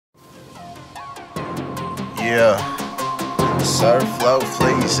Yeah, surf, flow,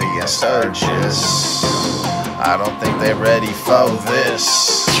 fleas against Sturgis. I don't think they're ready for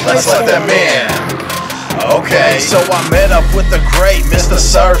this. Let's let them in. Okay, so I met up with the great Mr.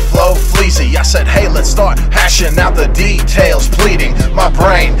 Surf Flow Fleazy. I said, hey, let's start hashing out the details, pleading my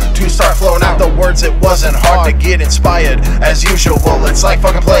brain to start flowing out the words. It wasn't hard to get inspired as usual. It's like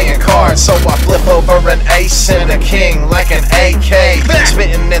fucking playing cards. So I flip over an ace and a king like an AK,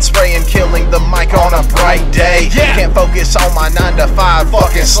 spitting and spraying, killing the mic on a bright day. Can't focus on my 9 to 5,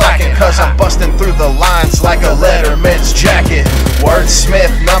 fucking slacking, cause I'm busting through the lines like a Letterman's jacket. Wordsmith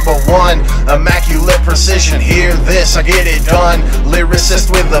 #1, immaculate precision. Hear this, I get it done.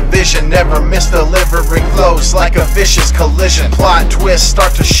 Lyricist with a vision, never miss delivering flows like a vicious collision. Plot twists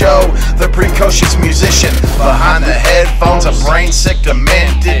start to show the precocious musician behind the headphones. A brain sick,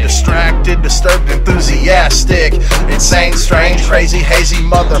 demented, distracted, disturbed, enthusiastic, insane, strange, crazy, hazy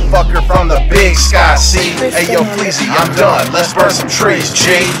motherfucker from the big sky. See, hey yo, Fleazy, I'm done. Let's burn some trees,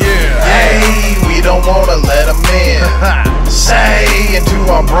 G. Hey, we don't wanna let them in. Say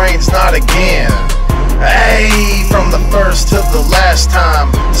into our brains, not again. Hey, from the first to the last time.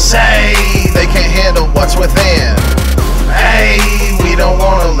 Say they can't handle what's within. Hey, we don't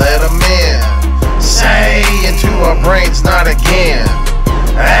wanna let them in. Say into our brains, not again.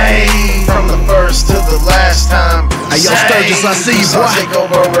 Hey, from the first to the last time. Hey yo, Sturgis, I see you, boy. Take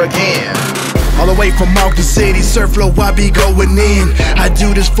over again. All the way from Mountain City, surf flow, I be going in. I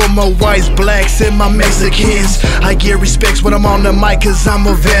do this for my whites, blacks, and my Mexicans. I get respects when I'm on the mic, cause I'm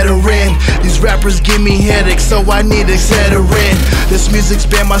a veteran. These rappers give me headaches, so I need Excedrin. This music's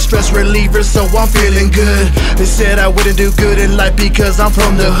been my stress reliever, so I'm feeling good. They said I wouldn't do good in life because I'm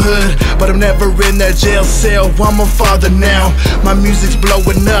from the hood, but I'm never in that jail cell, I'm a father now. My music's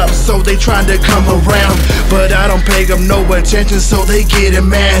blowing up, so they trying to come around, but I don't pay them no attention, so they getting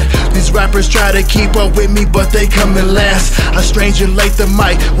mad. These rappers try to keep up with me, but they coming last. I strangulate the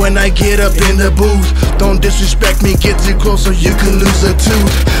mic when I get up in the booth. Don't disrespect me, get too close or you can lose a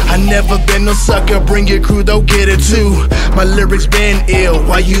tooth. I never been no sucker, bring your crew, they'll get it too. My lyrics been ill,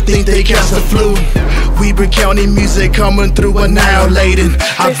 why you think they cast the flu? Weber County music coming through, annihilating.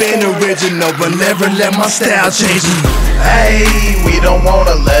 I've been original, but never let my style change. Hey, we don't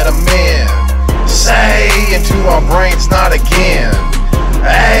wanna let them in. Say into our brains, not again.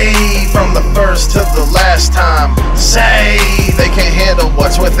 Hey, from the first to the last time. Say they can't handle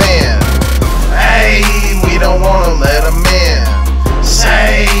what's within. Hey, we don't wanna let them in.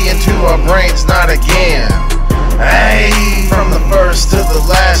 Say into our brains, not again. Hey, from the first to the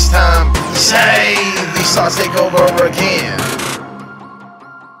last time. Say these thoughts take over again.